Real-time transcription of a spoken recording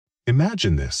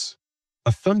Imagine this.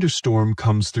 A thunderstorm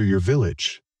comes through your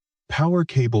village. Power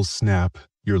cables snap,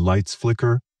 your lights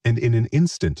flicker, and in an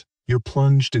instant, you're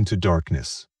plunged into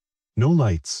darkness. No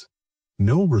lights,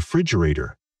 no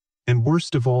refrigerator, and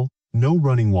worst of all, no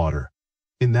running water.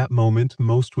 In that moment,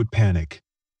 most would panic.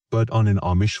 But on an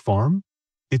Amish farm,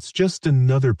 it's just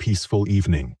another peaceful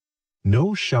evening.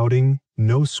 No shouting,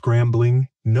 no scrambling,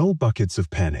 no buckets of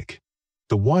panic.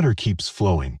 The water keeps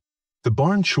flowing. The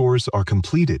barn chores are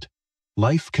completed.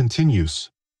 Life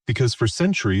continues, because for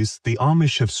centuries, the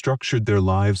Amish have structured their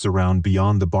lives around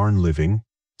beyond the barn living,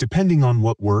 depending on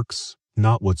what works,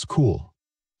 not what's cool.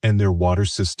 And their water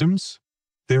systems?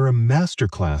 They're a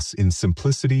masterclass in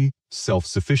simplicity,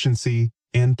 self-sufficiency,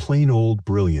 and plain old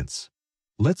brilliance.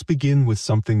 Let's begin with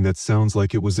something that sounds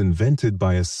like it was invented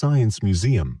by a science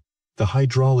museum, the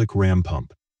hydraulic ram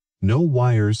pump. No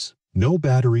wires, no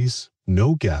batteries,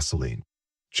 no gasoline.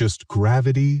 Just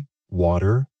gravity,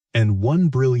 water, and one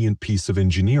brilliant piece of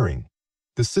engineering.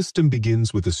 The system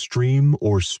begins with a stream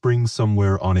or spring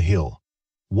somewhere on a hill.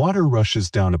 Water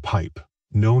rushes down a pipe,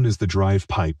 known as the drive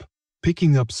pipe,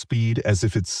 picking up speed as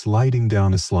if it's sliding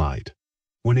down a slide.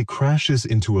 When it crashes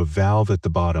into a valve at the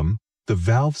bottom, the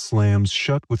valve slams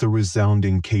shut with a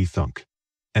resounding K-thunk.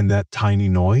 And that tiny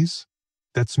noise?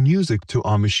 That's music to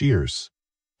Amish ears.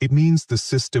 It means the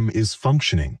system is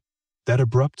functioning. That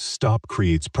abrupt stop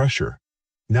creates pressure.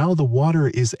 Now the water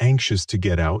is anxious to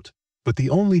get out, but the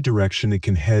only direction it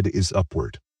can head is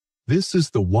upward. This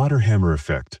is the water hammer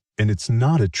effect, and it's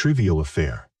not a trivial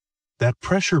affair. That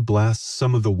pressure blasts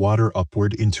some of the water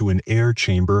upward into an air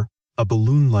chamber, a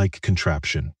balloon-like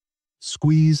contraption.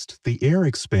 Squeezed, the air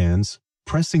expands,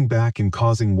 pressing back and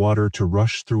causing water to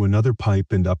rush through another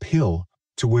pipe and uphill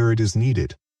to where it is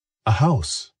needed. A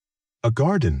house, a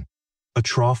garden, a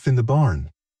trough in the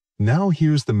barn. Now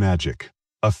here's the magic.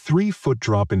 A 3-foot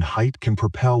drop in height can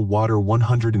propel water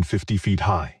 150 feet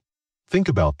high. Think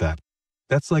about that.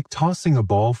 That's like tossing a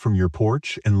ball from your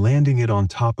porch and landing it on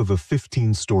top of a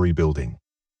 15-story building.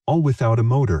 All without a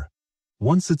motor.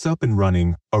 Once it's up and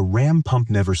running, a ram pump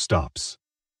never stops.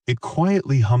 It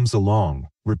quietly hums along,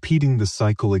 repeating the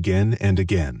cycle again and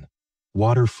again.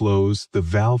 Water flows, the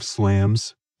valve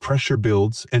slams, pressure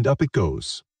builds, and up it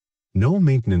goes. No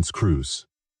maintenance crews.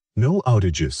 No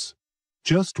outages.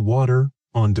 Just water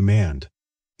on demand.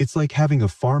 It's like having a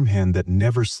farmhand that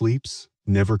never sleeps,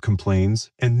 never complains,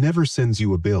 and never sends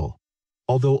you a bill.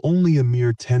 Although only a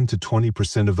mere 10 to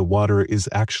 20% of the water is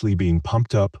actually being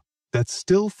pumped up, that's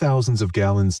still thousands of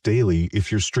gallons daily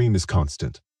if your stream is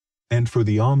constant. And for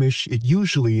the Amish, it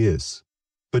usually is.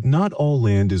 But not all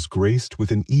land is graced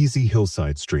with an easy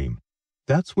hillside stream.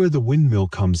 That's where the windmill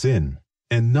comes in,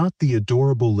 and not the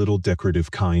adorable little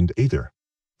decorative kind either.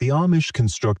 The Amish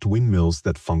construct windmills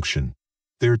that function.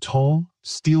 They're tall,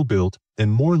 steel-built,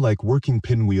 and more like working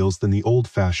pinwheels than the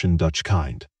old-fashioned Dutch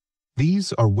kind.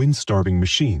 These are wind-starving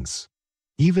machines.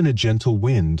 Even a gentle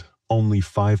wind, only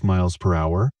 5 miles per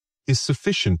hour, is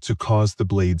sufficient to cause the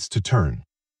blades to turn.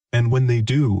 And when they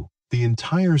do, the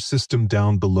entire system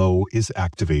down below is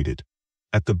activated.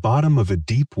 At the bottom of a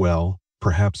deep well,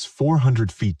 perhaps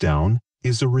 400 feet down,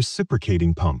 is a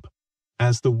reciprocating pump.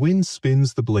 As the wind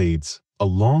spins the blades, a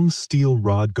long steel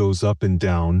rod goes up and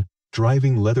down,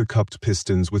 driving leather-cupped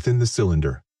pistons within the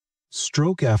cylinder.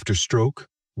 Stroke after stroke,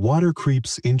 water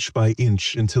creeps inch by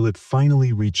inch until it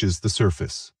finally reaches the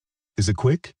surface. Is it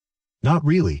quick? Not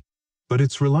really, but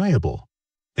it's reliable.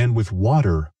 And with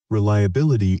water,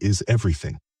 reliability is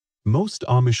everything. Most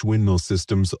Amish windmill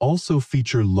systems also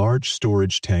feature large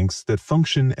storage tanks that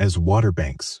function as water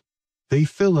banks. They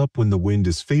fill up when the wind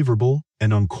is favorable,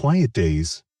 and on quiet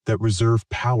days, that reserve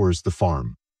powers the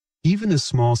farm. Even a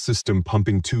small system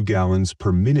pumping 2 gallons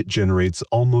per minute generates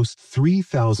almost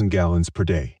 3,000 gallons per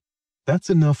day. That's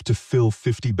enough to fill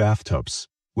 50 bathtubs,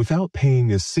 without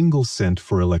paying a single cent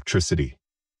for electricity.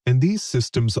 And these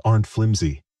systems aren't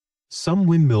flimsy. Some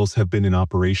windmills have been in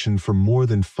operation for more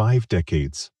than 5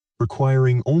 decades,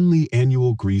 requiring only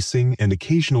annual greasing and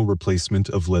occasional replacement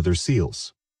of leather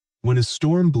seals. When a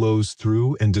storm blows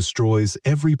through and destroys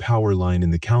every power line in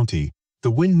the county,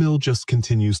 the windmill just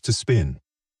continues to spin.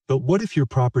 But what if your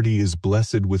property is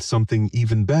blessed with something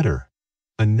even better?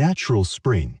 A natural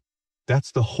spring.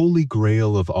 That's the holy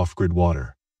grail of off-grid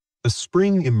water. A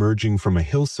spring emerging from a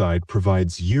hillside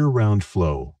provides year-round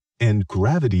flow, and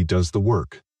gravity does the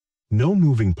work. No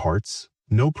moving parts,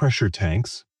 no pressure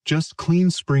tanks, just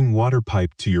clean spring water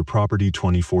piped to your property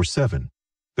 24/7.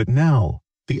 But now,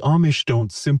 the Amish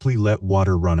don't simply let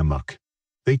water run amok.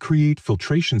 They create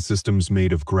filtration systems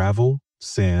made of gravel,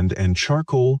 sand, and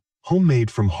charcoal, homemade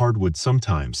from hardwood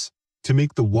sometimes, to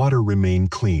make the water remain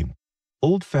clean.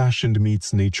 Old-fashioned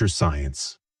meets nature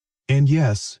science. And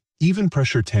yes, even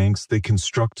pressure tanks they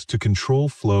construct to control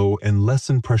flow and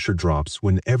lessen pressure drops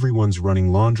when everyone's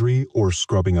running laundry or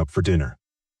scrubbing up for dinner.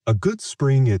 A good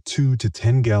spring at 2 to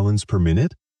 10 gallons per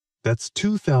minute? That's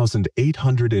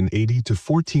 2,880 to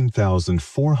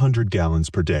 14,400 gallons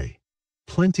per day.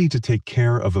 Plenty to take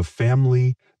care of a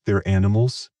family, their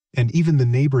animals, and even the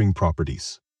neighboring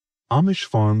properties. Amish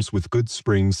farms with good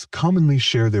springs commonly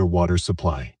share their water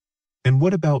supply. And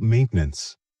what about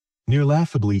maintenance? Near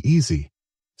laughably easy.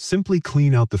 Simply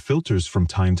clean out the filters from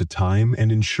time to time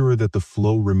and ensure that the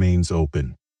flow remains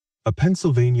open. A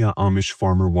Pennsylvania Amish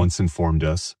farmer once informed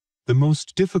us, the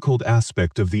most difficult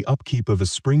aspect of the upkeep of a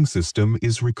spring system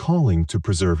is recalling to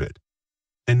preserve it.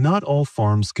 And not all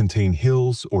farms contain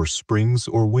hills or springs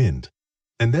or wind.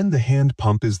 And then the hand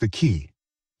pump is the key.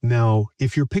 Now,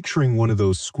 if you're picturing one of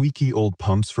those squeaky old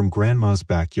pumps from grandma's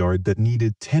backyard that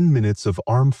needed 10 minutes of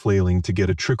arm flailing to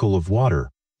get a trickle of water,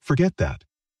 forget that.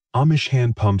 Amish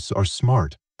hand pumps are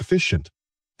smart, efficient.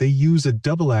 They use a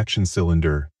double-action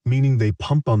cylinder, meaning they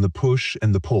pump on the push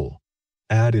and the pull.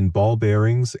 Add in ball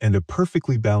bearings and a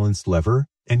perfectly balanced lever,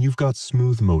 and you've got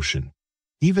smooth motion.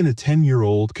 Even a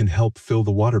 10-year-old can help fill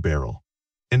the water barrel.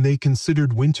 And they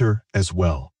considered winter as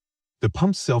well. The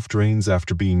pump self-drains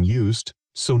after being used,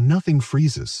 so nothing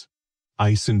freezes.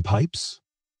 Ice in pipes?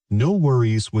 No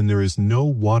worries when there is no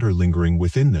water lingering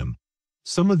within them.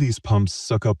 Some of these pumps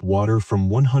suck up water from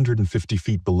 150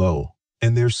 feet below,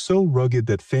 and they're so rugged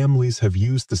that families have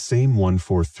used the same one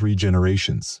for 3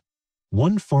 generations.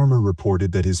 One farmer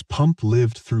reported that his pump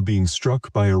lived through being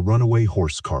struck by a runaway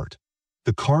horse cart.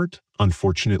 The cart,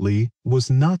 unfortunately, was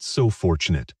not so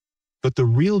fortunate. But the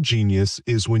real genius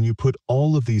is when you put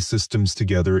all of these systems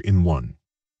together in one.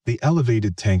 The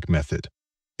elevated tank method.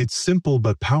 It's simple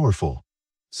but powerful.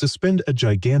 Suspend a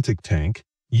gigantic tank,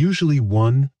 usually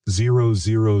 1,000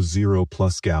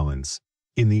 plus gallons,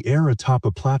 in the air atop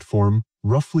a platform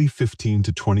roughly 15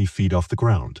 to 20 feet off the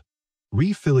ground.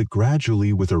 Refill it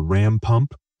gradually with a ram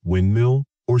pump, windmill,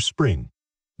 or spring.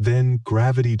 Then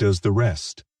gravity does the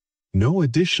rest. No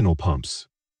additional pumps.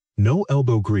 No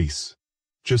elbow grease.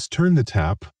 Just turn the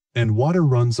tap, and water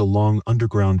runs along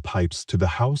underground pipes to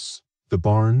the house, the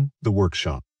barn, the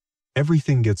workshop.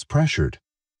 Everything gets pressured.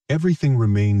 Everything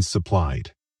remains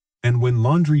supplied. And when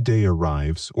laundry day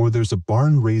arrives or there's a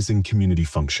barn-raising community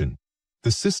function,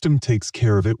 the system takes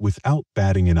care of it without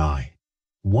batting an eye.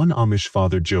 One Amish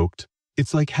father joked,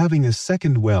 "It's like having a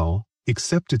second well,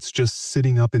 except it's just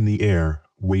sitting up in the air,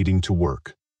 waiting to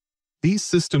work." These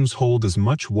systems hold as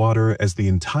much water as the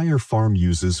entire farm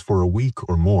uses for a week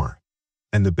or more.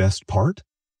 And the best part?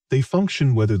 They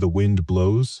function whether the wind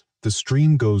blows, the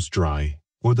stream goes dry,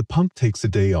 or the pump takes a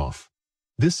day off.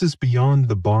 This is beyond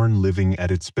the barn living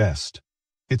at its best.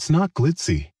 It's not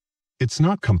glitzy. It's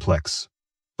not complex.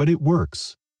 But it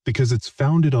works, because it's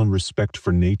founded on respect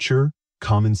for nature,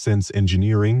 common sense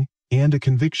engineering, and a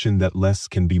conviction that less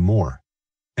can be more.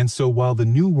 And so while the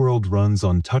new world runs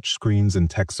on touchscreens and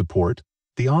tech support,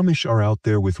 the Amish are out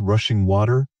there with rushing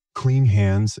water, clean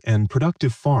hands, and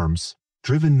productive farms,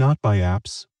 driven not by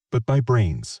apps, but by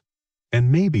brains.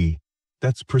 And maybe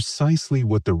that's precisely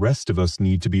what the rest of us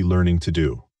need to be learning to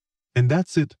do. And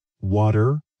that's it: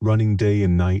 water, running day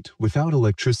and night, without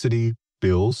electricity,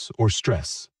 bills, or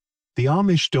stress. The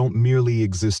Amish don't merely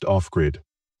exist off-grid.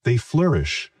 They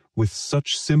flourish. With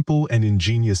such simple and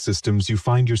ingenious systems, you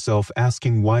find yourself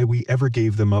asking why we ever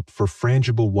gave them up for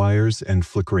frangible wires and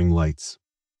flickering lights.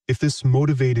 If this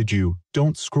motivated you,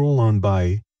 don't scroll on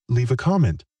by, leave a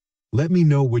comment. Let me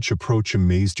know which approach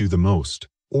amazed you the most,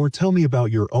 or tell me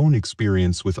about your own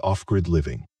experience with off-grid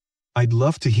living. I'd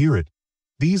love to hear it.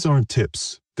 These aren't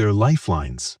tips, they're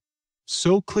lifelines.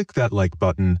 So click that like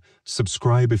button,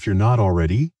 subscribe if you're not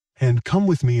already, and come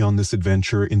with me on this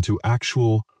adventure into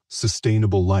actual,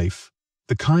 sustainable life,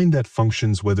 the kind that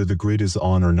functions whether the grid is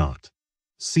on or not.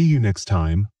 See you next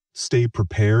time. Stay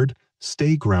prepared,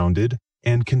 stay grounded,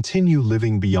 and continue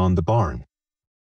living beyond the barn.